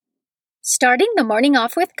Starting the morning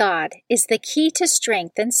off with God is the key to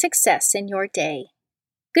strength and success in your day.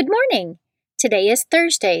 Good morning! Today is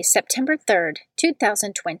Thursday, September 3rd,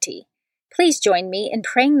 2020. Please join me in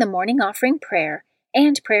praying the morning offering prayer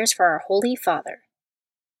and prayers for our Holy Father.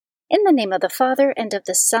 In the name of the Father, and of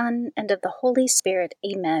the Son, and of the Holy Spirit,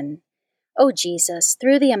 Amen. O Jesus,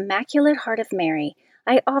 through the Immaculate Heart of Mary,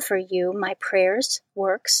 I offer you my prayers,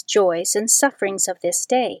 works, joys, and sufferings of this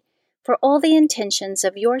day, for all the intentions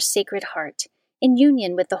of your Sacred Heart, in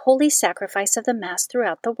union with the holy sacrifice of the Mass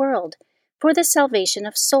throughout the world, for the salvation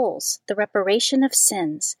of souls, the reparation of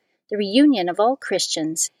sins, the reunion of all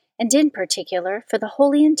Christians, and in particular for the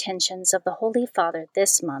holy intentions of the Holy Father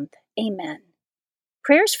this month. Amen.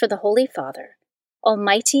 Prayers for the Holy Father.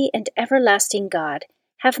 Almighty and everlasting God,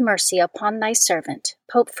 have mercy upon thy servant,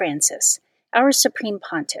 Pope Francis, our Supreme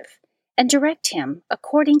Pontiff, and direct him,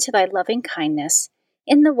 according to thy loving kindness,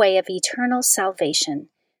 in the way of eternal salvation,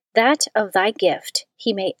 that of thy gift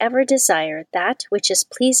he may ever desire that which is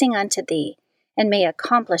pleasing unto thee, and may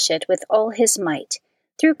accomplish it with all his might,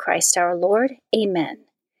 through Christ our Lord. Amen.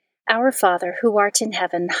 Our Father, who art in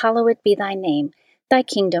heaven, hallowed be thy name. Thy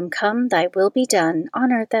kingdom come, thy will be done,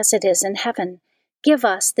 on earth as it is in heaven. Give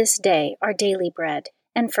us this day our daily bread,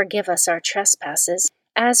 and forgive us our trespasses,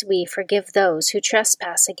 as we forgive those who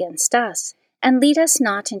trespass against us. And lead us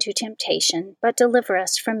not into temptation, but deliver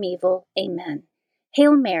us from evil. Amen.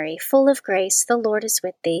 Hail Mary, full of grace, the Lord is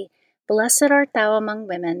with thee. Blessed art thou among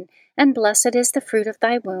women, and blessed is the fruit of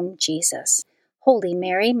thy womb, Jesus. Holy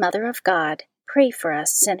Mary, Mother of God, pray for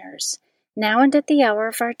us sinners, now and at the hour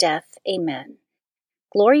of our death. Amen.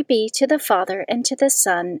 Glory be to the Father, and to the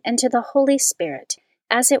Son, and to the Holy Spirit,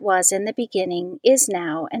 as it was in the beginning, is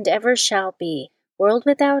now, and ever shall be, world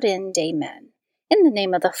without end. Amen. In the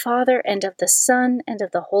name of the Father, and of the Son, and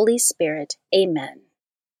of the Holy Spirit. Amen.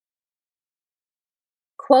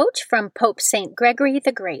 Quote from Pope St. Gregory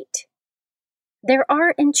the Great. There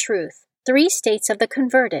are, in truth, three states of the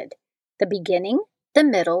converted: the beginning, the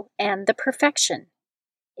middle, and the perfection.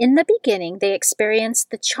 In the beginning they experience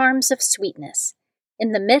the charms of sweetness,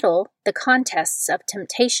 in the middle the contests of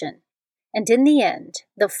temptation, and in the end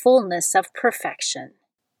the fullness of perfection.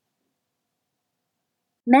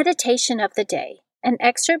 Meditation of the Day, an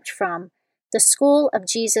excerpt from The School of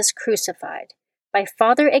Jesus Crucified by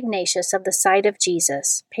Father Ignatius of the Side of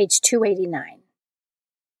Jesus, page 289.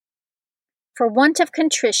 For want of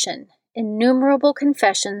contrition, innumerable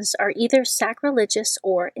confessions are either sacrilegious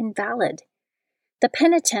or invalid. The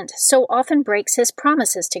penitent so often breaks his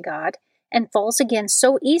promises to God and falls again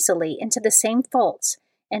so easily into the same faults,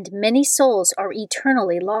 and many souls are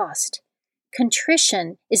eternally lost.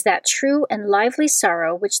 Contrition is that true and lively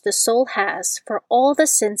sorrow which the soul has for all the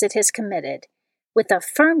sins it has committed, with a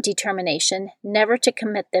firm determination never to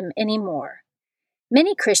commit them any more.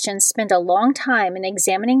 Many Christians spend a long time in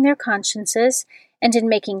examining their consciences and in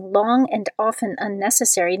making long and often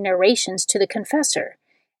unnecessary narrations to the confessor,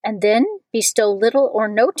 and then bestow little or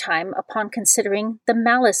no time upon considering the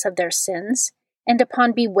malice of their sins and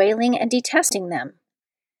upon bewailing and detesting them.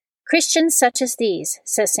 Christians such as these,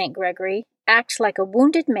 says St. Gregory, act like a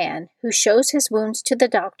wounded man who shows his wounds to the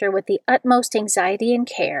doctor with the utmost anxiety and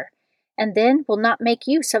care, and then will not make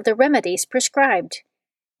use of the remedies prescribed.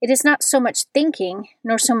 It is not so much thinking,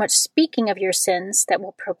 nor so much speaking of your sins that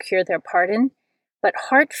will procure their pardon, but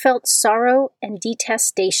heartfelt sorrow and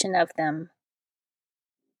detestation of them.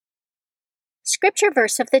 Scripture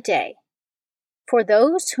verse of the day. For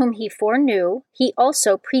those whom he foreknew, he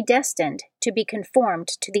also predestined to be conformed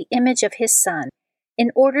to the image of his Son, in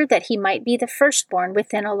order that he might be the firstborn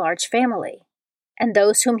within a large family. And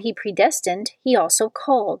those whom he predestined, he also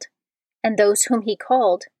called. And those whom he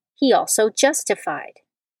called, he also justified.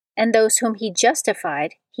 And those whom he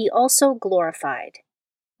justified, he also glorified.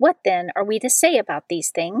 What then are we to say about these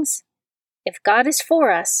things? If God is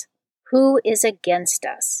for us, who is against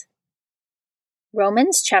us?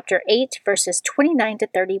 Romans chapter 8, verses 29 to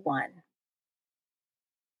 31.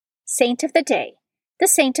 Saint of the Day. The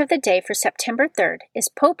saint of the day for September 3rd is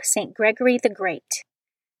Pope St. Gregory the Great.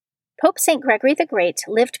 Pope St. Gregory the Great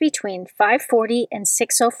lived between 540 and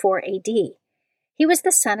 604 A.D. He was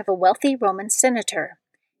the son of a wealthy Roman senator.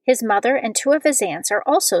 His mother and two of his aunts are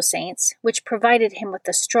also saints, which provided him with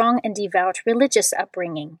a strong and devout religious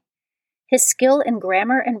upbringing. His skill in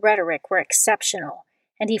grammar and rhetoric were exceptional,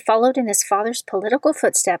 and he followed in his father's political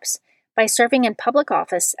footsteps by serving in public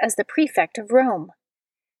office as the prefect of Rome.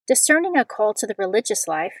 Discerning a call to the religious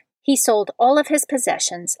life, he sold all of his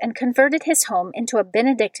possessions and converted his home into a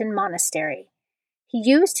Benedictine monastery. He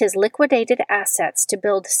used his liquidated assets to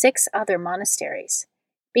build 6 other monasteries.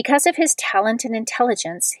 Because of his talent and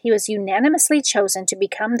intelligence, he was unanimously chosen to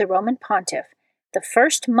become the Roman pontiff, the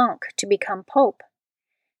first monk to become pope.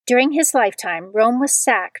 During his lifetime, Rome was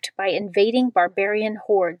sacked by invading barbarian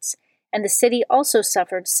hordes, and the city also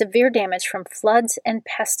suffered severe damage from floods and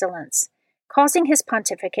pestilence, causing his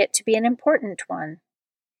pontificate to be an important one.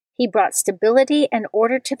 He brought stability and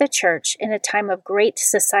order to the church in a time of great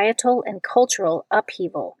societal and cultural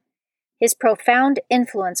upheaval. His profound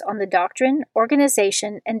influence on the doctrine,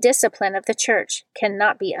 organization, and discipline of the church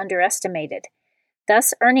cannot be underestimated,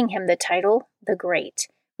 thus earning him the title the Great,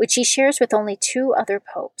 which he shares with only 2 other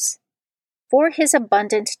popes. For his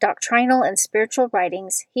abundant doctrinal and spiritual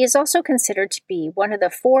writings, he is also considered to be one of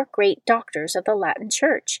the 4 great doctors of the Latin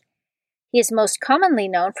Church. He is most commonly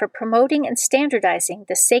known for promoting and standardizing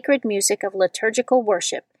the sacred music of liturgical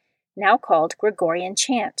worship, now called Gregorian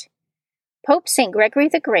chant. Pope St. Gregory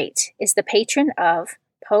the Great is the patron of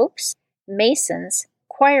popes, masons,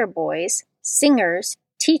 choir boys, singers,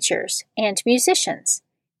 teachers, and musicians.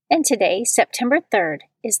 And today, September 3rd,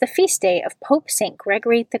 is the feast day of Pope St.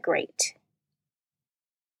 Gregory the Great.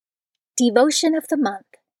 Devotion of the Month.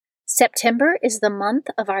 September is the month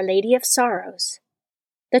of Our Lady of Sorrows.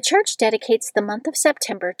 The Church dedicates the month of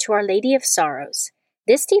September to Our Lady of Sorrows.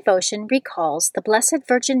 This devotion recalls the Blessed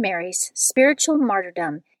Virgin Mary's spiritual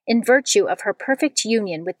martyrdom in virtue of her perfect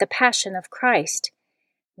union with the Passion of Christ.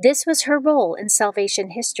 This was her role in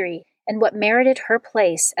salvation history and what merited her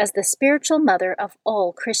place as the spiritual mother of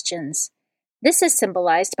all Christians. This is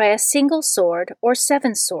symbolized by a single sword or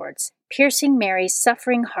 7 swords, piercing Mary's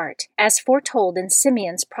suffering heart, as foretold in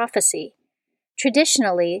Simeon's prophecy.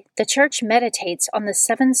 Traditionally, the Church meditates on the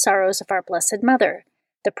 7 sorrows of our Blessed Mother,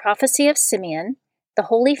 the prophecy of Simeon, the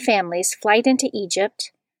Holy Family's flight into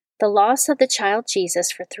Egypt, the loss of the child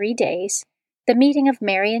Jesus for 3 days, the meeting of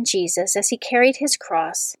Mary and Jesus as he carried his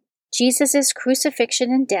cross, Jesus'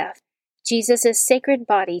 crucifixion and death, Jesus' sacred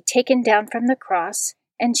body taken down from the cross,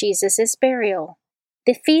 and Jesus' burial.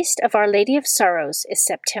 The Feast of Our Lady of Sorrows is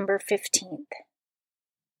September 15th.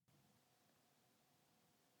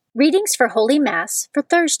 Readings for Holy Mass for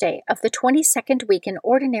Thursday of the 22nd week in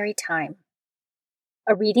Ordinary Time.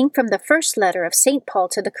 A reading from the first letter of St. Paul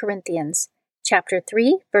to the Corinthians, chapter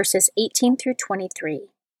 3, verses 18 through 23.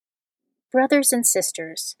 Brothers and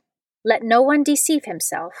sisters, let no one deceive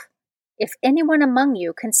himself. If anyone among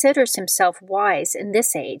you considers himself wise in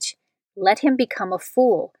this age, let him become a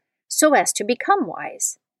fool, so as to become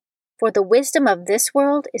wise. For the wisdom of this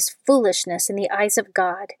world is foolishness in the eyes of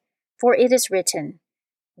God, for it is written,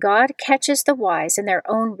 God catches the wise in their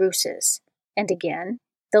own ruses. And again,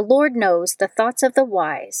 the Lord knows the thoughts of the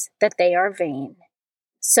wise, that they are vain.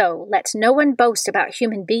 So let no one boast about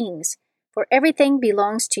human beings, for everything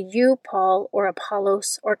belongs to you, Paul, or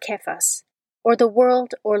Apollos, or Cephas, or the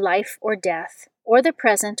world, or life, or death, or the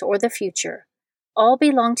present, or the future. All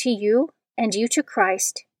belong to you, and you to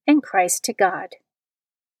Christ, and Christ to God.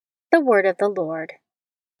 The Word of the Lord.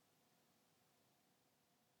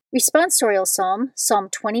 Responsorial Psalm, Psalm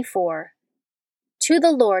 24. To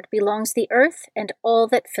the Lord belongs the earth and all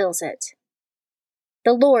that fills it.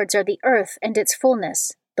 The Lord's are the earth and its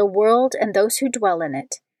fullness, the world and those who dwell in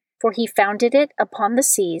it. For he founded it upon the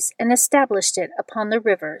seas and established it upon the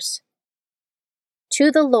rivers.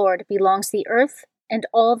 To the Lord belongs the earth and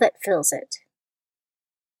all that fills it.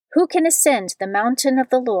 Who can ascend the mountain of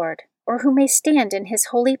the Lord, or who may stand in his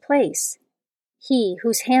holy place? He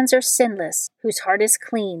whose hands are sinless, whose heart is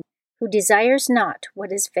clean, who desires not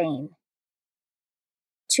what is vain.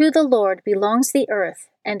 To the Lord belongs the earth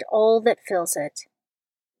and all that fills it.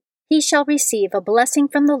 He shall receive a blessing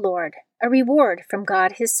from the Lord, a reward from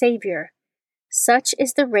God his Savior. Such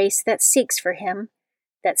is the race that seeks for him,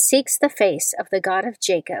 that seeks the face of the God of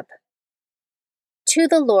Jacob. To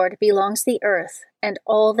the Lord belongs the earth and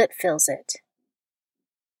all that fills it.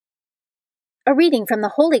 A reading from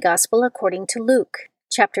the Holy Gospel according to Luke,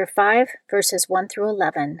 chapter 5, verses 1 through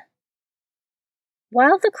 11.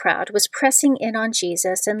 While the crowd was pressing in on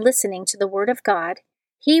Jesus and listening to the word of God,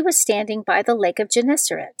 he was standing by the lake of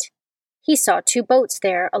Gennesaret. He saw 2 boats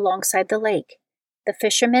there alongside the lake. The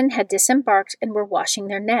fishermen had disembarked and were washing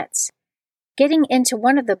their nets. Getting into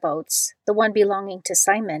one of the boats, the one belonging to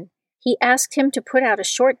Simon, he asked him to put out a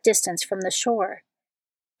short distance from the shore.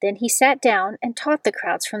 Then he sat down and taught the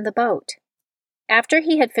crowds from the boat. After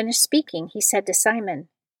he had finished speaking, he said to Simon,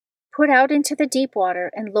 "Put out into the deep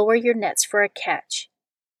water and lower your nets for a catch."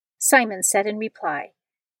 Simon said in reply,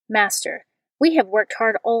 "Master, we have worked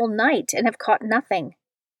hard all night and have caught nothing,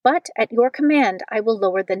 but at your command I will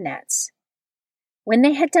lower the nets." When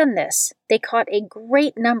they had done this, they caught a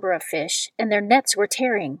great number of fish, and their nets were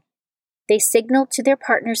tearing. They signaled to their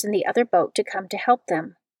partners in the other boat to come to help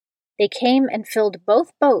them, They came and filled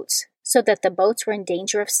both boats, so that the boats were in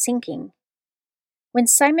danger of sinking. When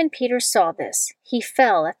Simon Peter saw this, he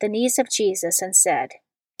fell at the knees of Jesus and said,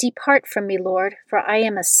 "Depart from me, Lord, for I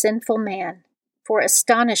am a sinful man." For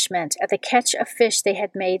astonishment at the catch of fish they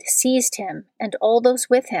had made seized him and all those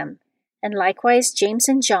with him, and likewise James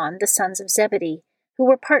and John, the sons of Zebedee, who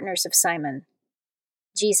were partners of Simon.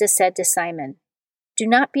 Jesus said to Simon, "Do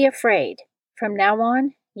not be afraid. From now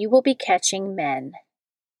on, you will be catching men."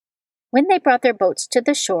 When they brought their boats to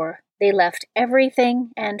the shore, they left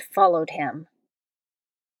everything and followed him.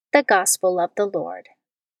 The Gospel of the Lord.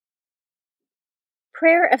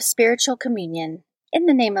 Prayer of Spiritual Communion. In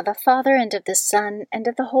the name of the Father, and of the Son, and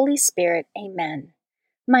of the Holy Spirit. Amen.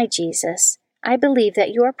 My Jesus, I believe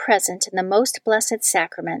that you are present in the most blessed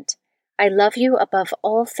sacrament. I love you above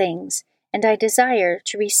all things, and I desire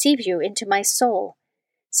to receive you into my soul.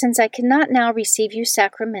 Since I cannot now receive you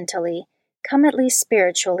sacramentally, come at least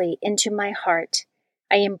spiritually into my heart.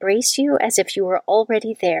 I embrace you as if you were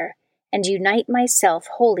already there, and unite myself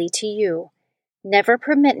wholly to you. Never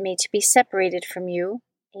permit me to be separated from you.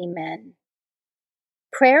 Amen.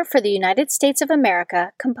 Prayer for the United States of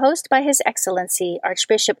America, composed by His Excellency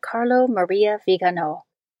Archbishop Carlo Maria Vigano.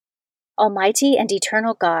 Almighty and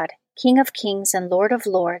eternal God, King of kings and Lord of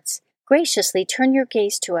lords, graciously turn your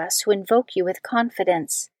gaze to us who invoke you with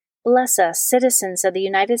confidence. Bless us, citizens of the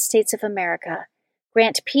United States of America.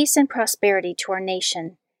 Grant peace and prosperity to our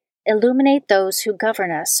nation. Illuminate those who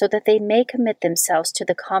govern us so that they may commit themselves to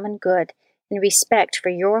the common good in respect for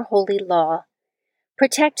your holy law.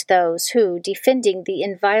 Protect those who, defending the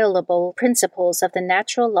inviolable principles of the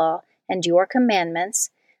natural law and your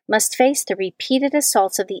commandments, must face the repeated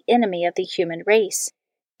assaults of the enemy of the human race.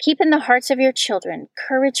 Keep in the hearts of your children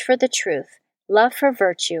courage for the truth, love for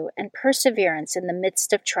virtue, and perseverance in the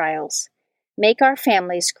midst of trials. Make our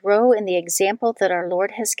families grow in the example that our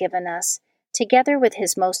Lord has given us, together with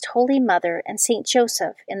His most holy Mother and Saint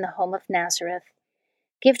Joseph in the home of Nazareth.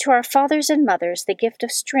 Give to our fathers and mothers the gift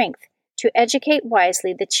of strength to educate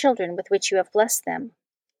wisely the children with which you have blessed them.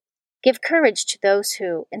 Give courage to those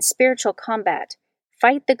who, in spiritual combat,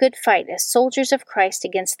 fight the good fight as soldiers of Christ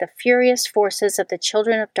against the furious forces of the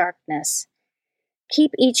children of darkness.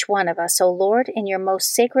 Keep each one of us, O Lord, in your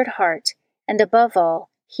most sacred heart, and above all,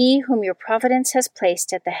 he whom your providence has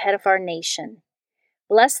placed at the head of our nation.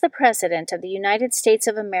 Bless the President of the United States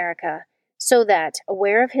of America, so that,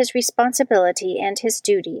 aware of his responsibility and his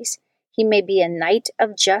duties, he may be a knight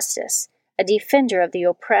of justice, a defender of the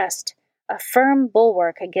oppressed, a firm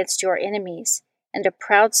bulwark against your enemies, and a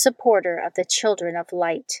proud supporter of the children of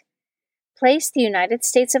light. Place the United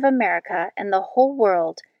States of America and the whole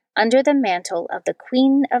world under the mantle of the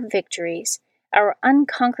Queen of Victories, our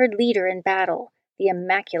unconquered leader in battle, the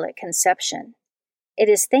Immaculate Conception. It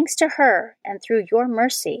is thanks to her, and through your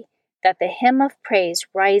mercy, that the hymn of praise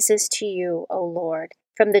rises to you, O Lord,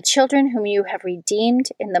 from the children whom you have redeemed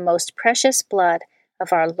in the most precious blood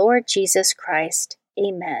of our Lord Jesus Christ.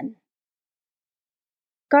 Amen.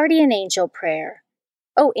 Guardian Angel Prayer.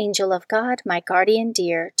 O angel of God, my guardian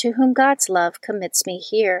dear, to whom God's love commits me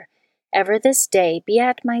here, ever this day be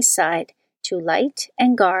at my side, to light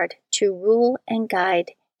and guard, to rule and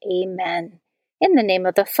guide. Amen. In the name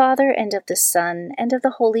of the Father, and of the Son, and of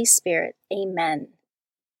the Holy Spirit. Amen.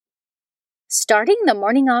 Starting the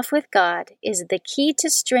morning off with God is the key to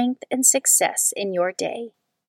strength and success in your day.